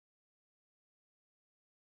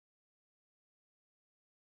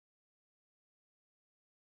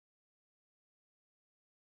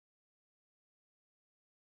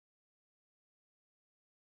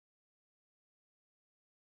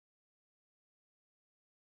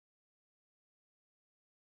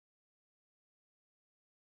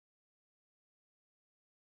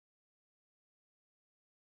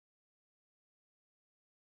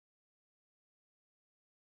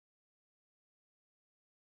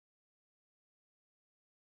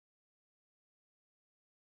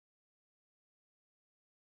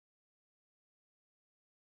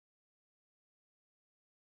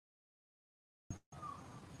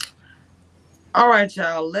All right,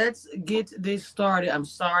 y'all. Let's get this started. I'm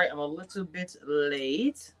sorry, I'm a little bit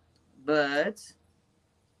late, but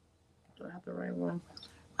do I have the right one?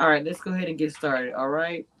 All right, let's go ahead and get started. All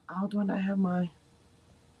right. Oh, do I not have my?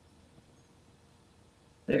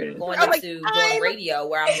 There it is. Going I'm like, into doing radio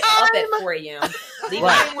where I'm up at 4 a.m. It Leaving.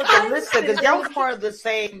 came with the list because y'all was part of the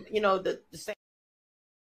same, the same.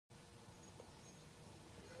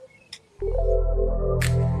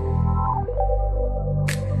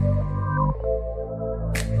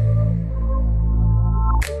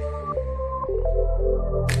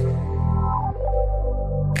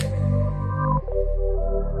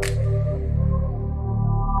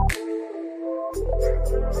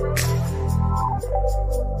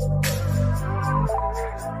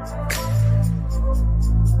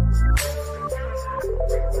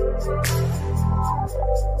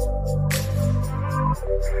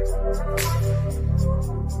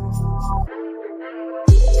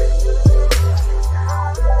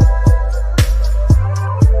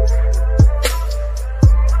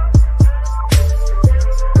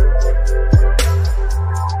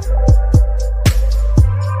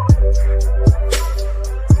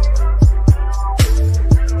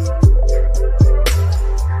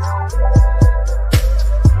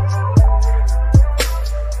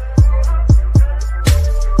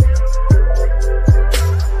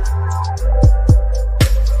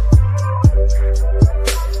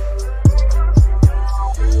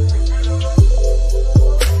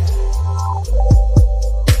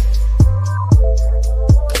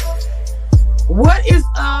 what is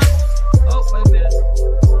up? Oh, wait a minute.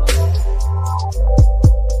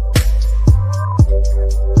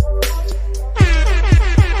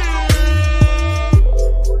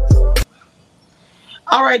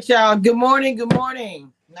 All right, y'all. Good morning. Good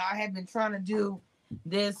morning. Now I have been trying to do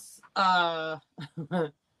this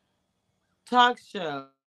talk show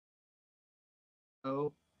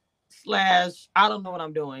slash I don't know what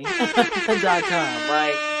I'm doing .com,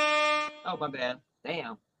 right? Oh, my bad.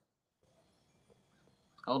 Damn.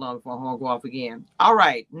 Hold on before I go off again. All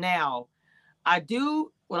right, now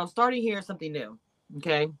what I'm starting here is something new.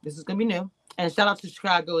 Okay, this is gonna be new, and shout out to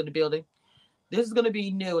Chicago in the building. This is gonna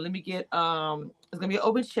be new. Let me get it's gonna be an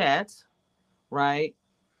open chat, right?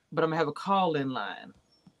 But I'm gonna have a call in line.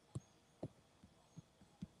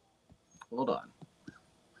 Hold on.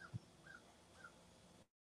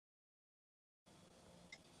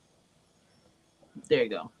 There you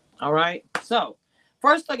go. All right. So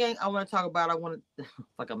first again, I want to talk about. I want to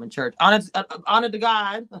like I'm in church. Honor to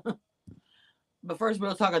God. But first,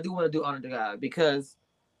 real talk. I do want to do honor to God because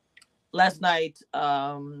last night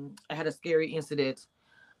I had a scary incident.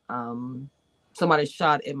 Um, Somebody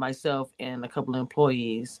shot at myself and a couple of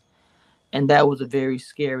employees, and that was a very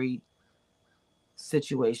scary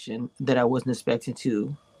situation that I wasn't expecting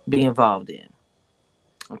to be involved in.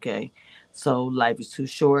 Okay, so life is too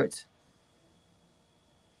short.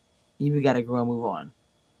 You gotta grow and move on,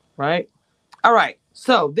 right? All right.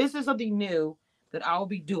 So this is something new that I will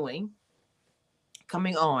be doing,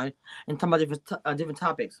 coming on and talking about different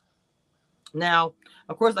topics. Now,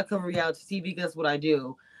 of course, I cover reality TV because that's what I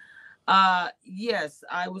do. Yes,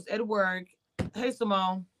 I was at work. Hey,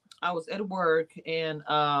 Simone. I was at work and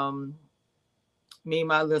me and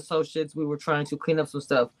my little associates, we were trying to clean up some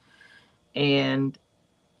stuff. And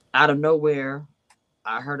out of nowhere,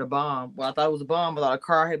 I heard a bomb. Well, I thought it was a bomb. I thought a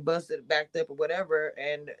car had busted, backed up, or whatever,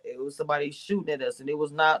 and it was somebody shooting at us. And it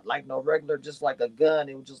was not like no regular, just like a gun.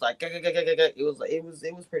 It was just like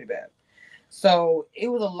it was pretty bad. So it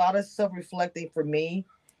was a lot of self reflecting for me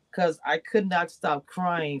because I could not stop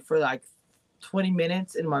crying for like 20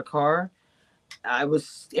 minutes in my car. I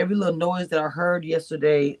was every little noise that I heard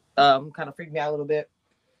yesterday kind of freaked me out a little bit.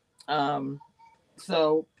 Um,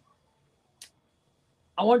 so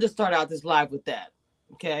I wanted to start out this live with that,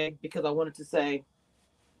 okay? Because I wanted to say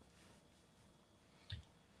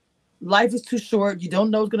life is too short. You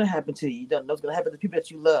don't know what's going to happen to you. You don't know what's going to happen to people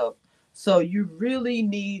that you love. So you really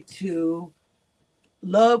need to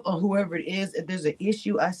love on whoever it is. If there's an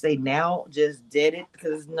issue, I say now just dead it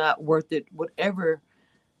because it's not worth it. Whatever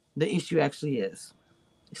the issue actually is,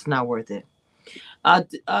 it's not worth it. I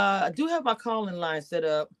do have my calling line set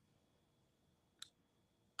up.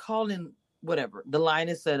 Calling whatever the line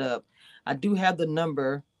is set up. I do have the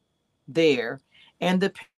number there and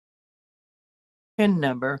the pin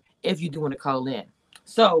number if you do want to call in.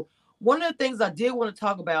 So one of the things I did want to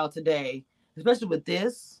talk about today, especially with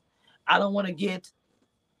this, I don't want to get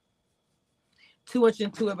too much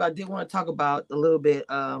into it, but I did want to talk about a little bit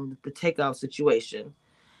the takeoff situation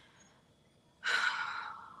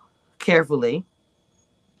carefully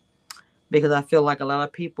because I feel like a lot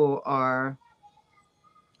of people are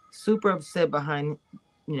super upset behind,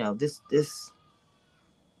 this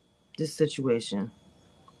situation.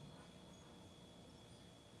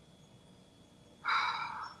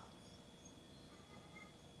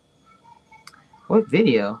 What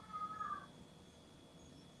video?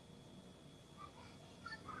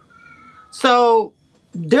 So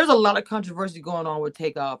there's a lot of controversy going on with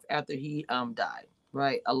Takeoff after he died.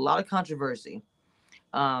 Right, a lot of controversy.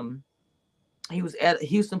 Um, he was at a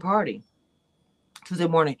Houston party Tuesday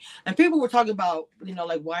morning, and people were talking about,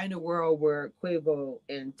 like, why in the world were Quavo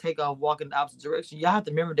and Takeoff walking the opposite direction? Y'all have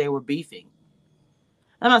to remember they were beefing.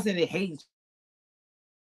 I'm not saying they hate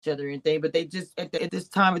each other or anything, but they just at this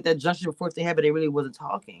time, at that juncture before they happened, they really wasn't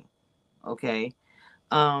talking. Okay,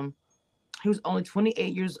 um, he was only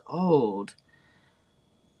 28 years old.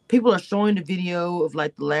 People are showing the video of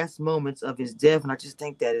like the last moments of his death, and I just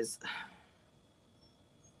think that is.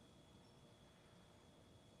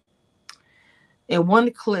 In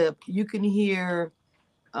one clip, you can hear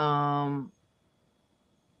um,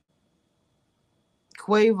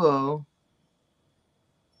 Quavo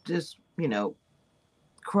just,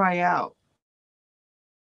 cry out.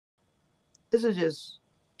 This is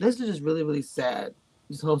just really, really sad.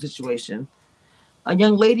 This whole situation. A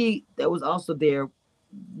young lady that was also there,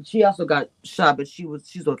 she also got shot, but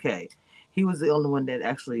she's okay. He was the only one that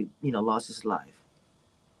actually, lost his life.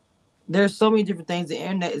 There's so many different things. The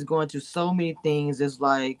internet is going through so many things. It's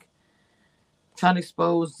like trying to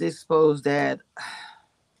expose this, expose that.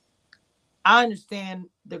 I understand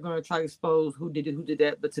they're going to try to expose who did it, who did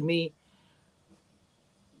that, but to me,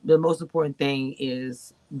 the most important thing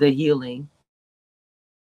is the healing,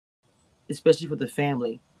 especially for the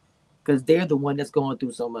family, because they're the one that's going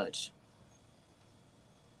through so much.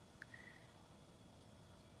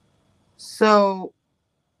 So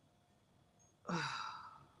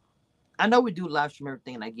I know we do live stream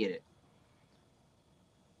everything, and I get it,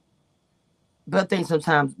 but I think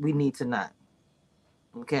sometimes we need to not.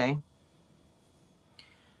 Okay,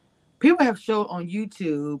 people have showed on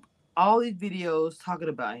YouTube all these videos talking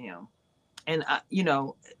about him, and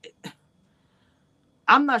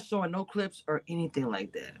I'm not showing no clips or anything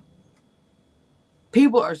like that.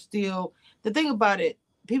 People are still, the thing about it.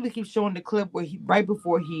 People keep showing the clip where he right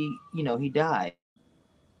before he died,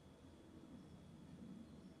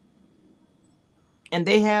 and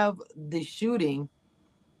they have the shooting,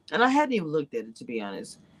 and I hadn't even looked at it, to be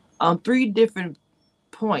honest, on three different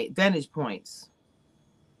vantage points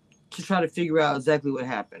to try to figure out exactly what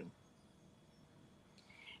happened.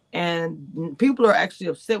 And people are actually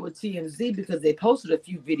upset with TMZ because they posted a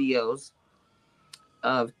few videos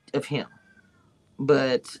of him.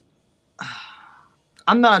 But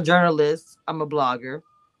I'm not a journalist, I'm a blogger.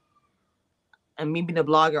 And me being a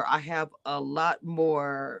blogger, I have a lot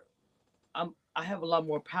more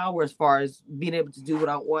power as far as being able to do what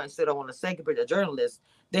I want instead I want to say compared to journalists.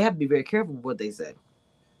 They have to be very careful with what they say.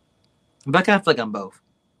 But I kind of feel like I'm both.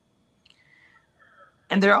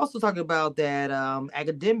 And they're also talking about that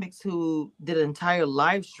academics who did an entire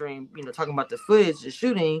live stream, talking about the footage, the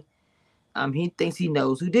shooting. He thinks he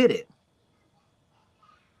knows who did it.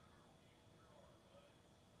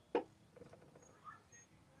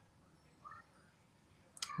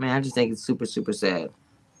 Man, I just think it's super, super sad.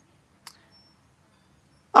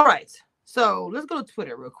 All right. So let's go to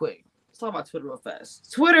Twitter real quick. Let's talk about Twitter real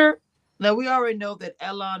fast. Twitter. Now, we already know that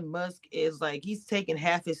Elon Musk is like, he's taking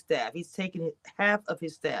half his staff. He's taking half of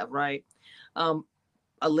his staff, right? Um,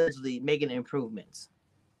 Allegedly making improvements.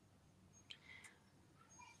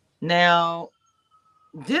 Now,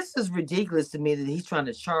 this is ridiculous to me that he's trying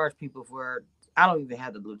to charge people for, I don't even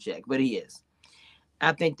have the blue check, but he is.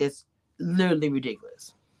 I think that's literally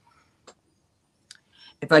ridiculous.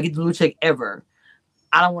 If I get the blue check ever,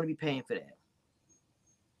 I don't want to be paying for that.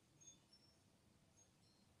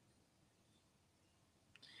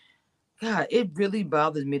 God, it really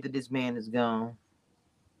bothers me that this man is gone.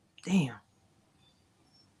 Damn.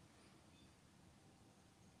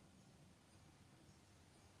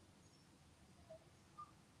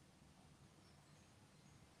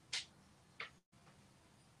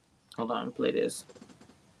 Hold on, play this.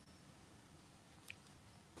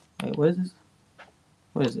 Wait, what is this?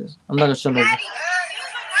 What is this? I'm not gonna show me.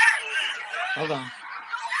 Hold on.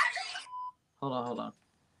 Hold on.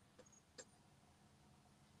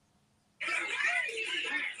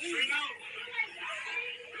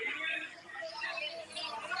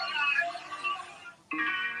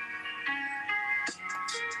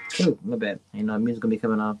 Ooh, my bad. Music gonna be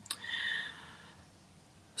coming on.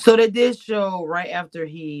 So they did show right after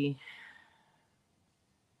he.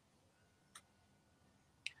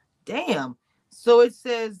 Damn. So it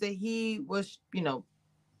says that he was,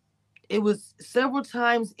 It was several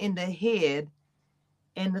times in the head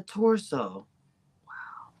and the torso.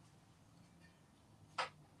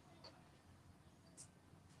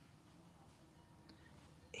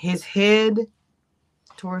 His head,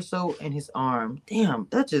 torso, and his arm. Damn,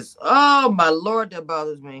 that just, oh my Lord, that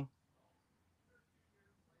bothers me.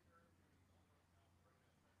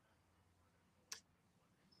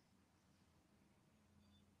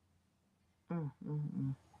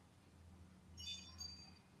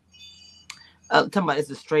 Talking about it's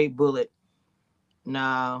a straight bullet.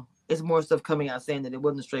 No, it's more stuff coming out saying that it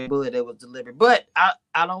wasn't a straight bullet that was delivered. But I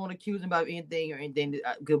don't want to accuse him about anything or anything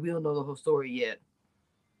because we don't know the whole story yet.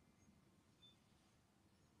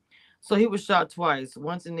 So he was shot twice,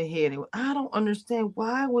 once in the head. And I don't understand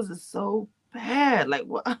why was it so bad. Like,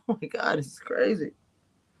 what? Oh my God, it's crazy.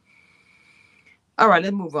 All right,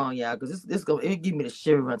 let's move on, y'all, because this it give me the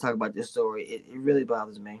shiver when I talk about this story. It really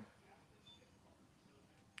bothers me.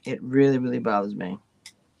 It really, really bothers me.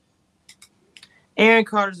 Aaron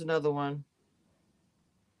Carter's another one.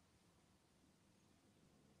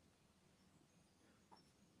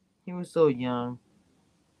 He was so young.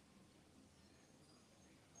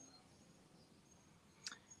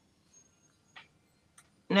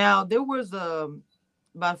 Now, there was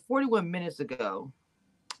about 41 minutes ago,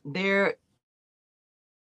 there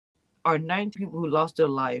are 19 people who lost their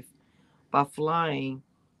life by flying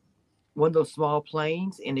one of those small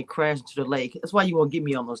planes and it crashed into the lake. That's why you won't get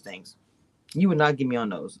me on those things. You would not get me on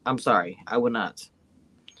those. I'm sorry. I would not.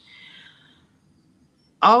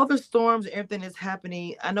 All the storms, everything that's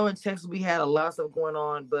happening. I know in Texas we had a lot of stuff going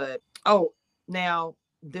on, but now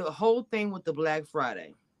the whole thing with the Black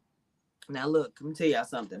Friday. Now look, let me tell y'all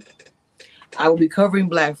something. I will be covering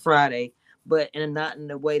Black Friday, but not in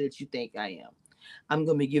the way that you think I am. I'm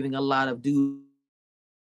going to be giving a lot of do's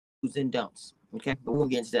and don'ts. Okay, but we'll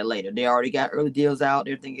get into that later. They already got early deals out,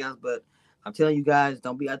 everything else, but I'm telling you guys,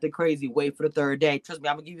 don't be out there crazy. Wait for the third day. Trust me,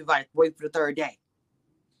 I'm going to give you advice. Wait for the third day.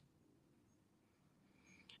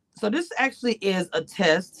 So this actually is a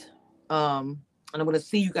test, and I'm going to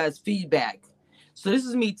see you guys' feedback. So this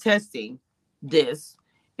is me testing this.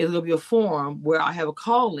 It's going to be a form where I have a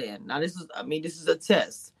call in. Now this is a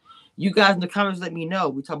test. You guys in the comments let me know.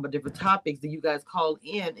 We talk about different topics that you guys call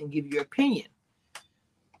in and give your opinion.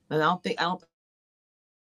 And I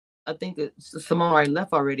think that Simone already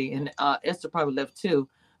left already, and Esther probably left too.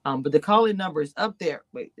 But the call-in number is up there.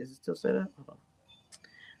 Wait, is it still set up? Hold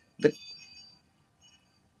on.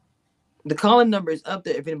 The call-in number is up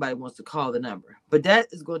there if anybody wants to call the number. But that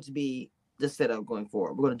is going to be the setup going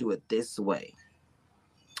forward. We're going to do it this way.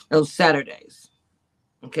 On Saturdays.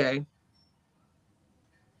 Okay?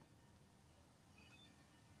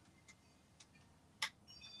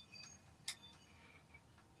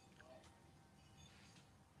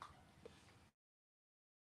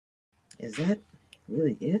 Is that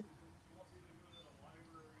really it?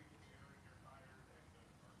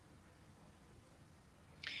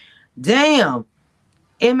 Damn.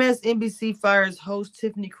 MSNBC fires host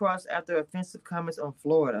Tiffany Cross after offensive comments on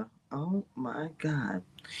Florida. Oh my God.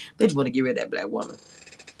 They just want to get rid of that black woman.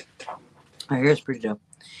 Her hair is pretty dope.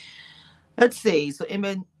 Let's see. So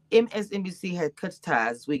MSNBC had cut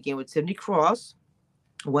ties this weekend with Tiffany Cross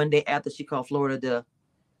one day after she called Florida the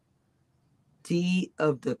D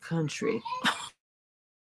of the country.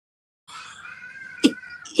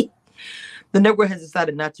 The network has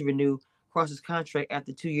decided not to renew Cross's contract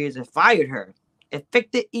after 2 years and fired her,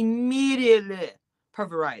 effective immediately per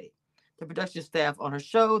Variety. The production staff on her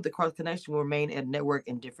show, The Cross Connection, will remain at network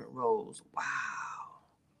in different roles. Wow.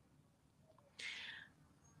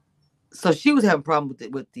 So she was having a problem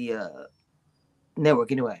with the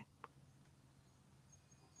network anyway.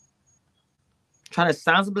 Trying to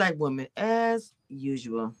silence a black woman as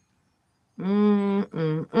usual. Wait,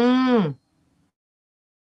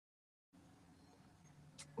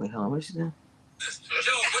 hold on. What she said?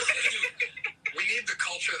 We need the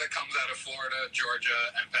culture that comes out of Florida, Georgia,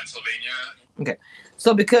 and Pennsylvania. Okay.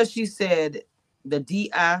 So because she said the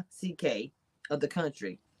D-I-C-K of the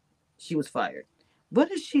country, she was fired. What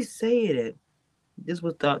did she say it? This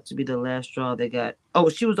was thought to be the last straw they got. Oh,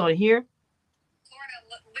 she was on here? Florida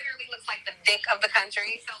literally looks like the dick of the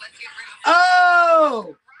country. So let's get rid of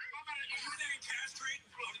Oh!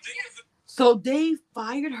 So they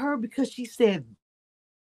fired her because she said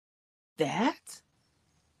that?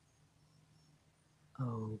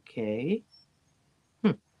 Okay.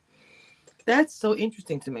 That's so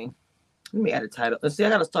interesting to me. Let me add a title. Let's see, I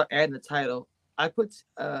gotta start adding the title. I put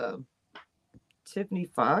Tiffany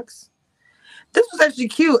Fox. This was actually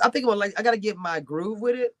cute. I think I gotta get my groove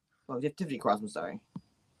with it. Oh, Tiffany Cross, I'm sorry.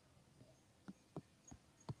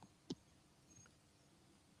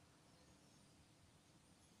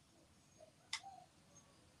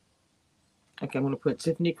 Okay, I'm gonna put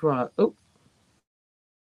Tiffany Cross. Oh,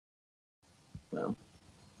 well.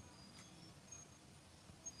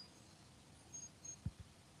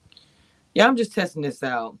 Yeah, I'm just testing this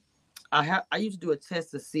out. I used to do a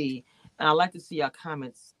test to see, and I like to see our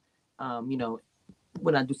comments. You know,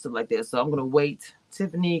 when I do stuff like this. So I'm gonna wait.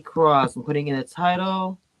 Tiffany Cross. I'm putting in a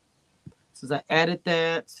title. Since I added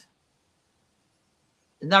that, it's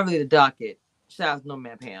not really the docket. Shout out to No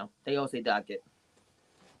Man Pam. They all say docket.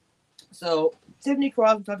 So Tiffany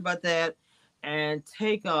Cross, we talked about that, and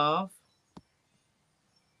Takeoff.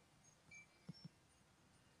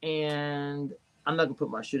 And I'm not gonna put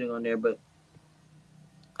my shooting on there, but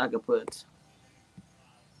I could put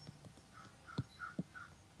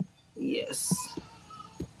yes.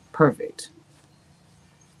 Perfect.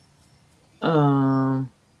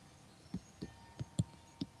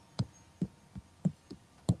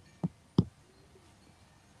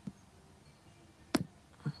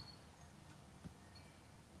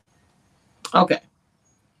 Okay.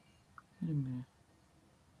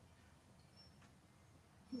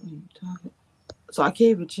 So I can't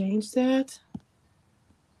even change that.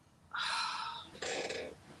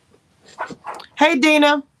 Hey,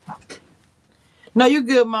 Dina. No, you're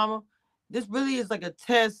good, Mama. This really is like a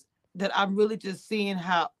test that I'm really just seeing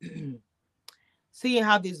how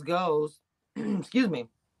this goes. Excuse me.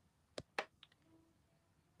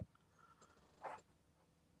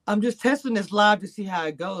 I'm just testing this live to see how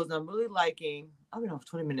it goes. And I'm really liking. I've been off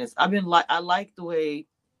 20 minutes. I like the way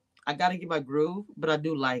I gotta get my groove, but I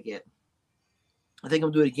do like it. I think I'm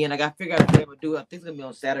gonna do it again. I gotta figure out what I'm gonna do. I think it's gonna be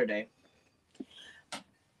on Saturday.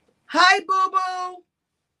 Hi, Boo Boo.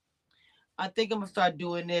 I think I'm gonna start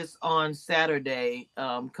doing this on Saturday,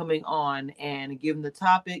 coming on and giving the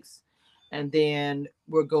topics, and then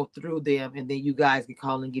we'll go through them, and then you guys can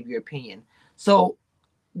call and give your opinion. So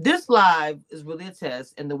this live is really a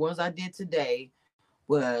test, and the ones I did today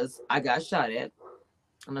was I got shot at.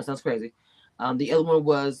 I know that sounds crazy. The other one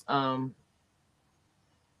was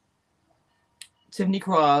Tiffany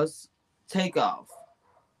Cross, Takeoff.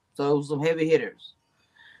 So it was some heavy hitters.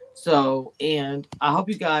 So, and I hope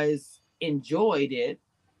you guys enjoyed it.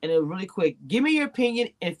 And it was really quick. Give me your opinion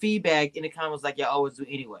and feedback in the comments like y'all always do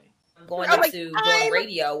anyway. Going into doing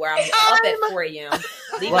radio where I'm up at 4 a.m.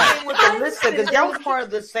 Leaving with the list because that was part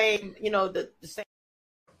of the same, the same.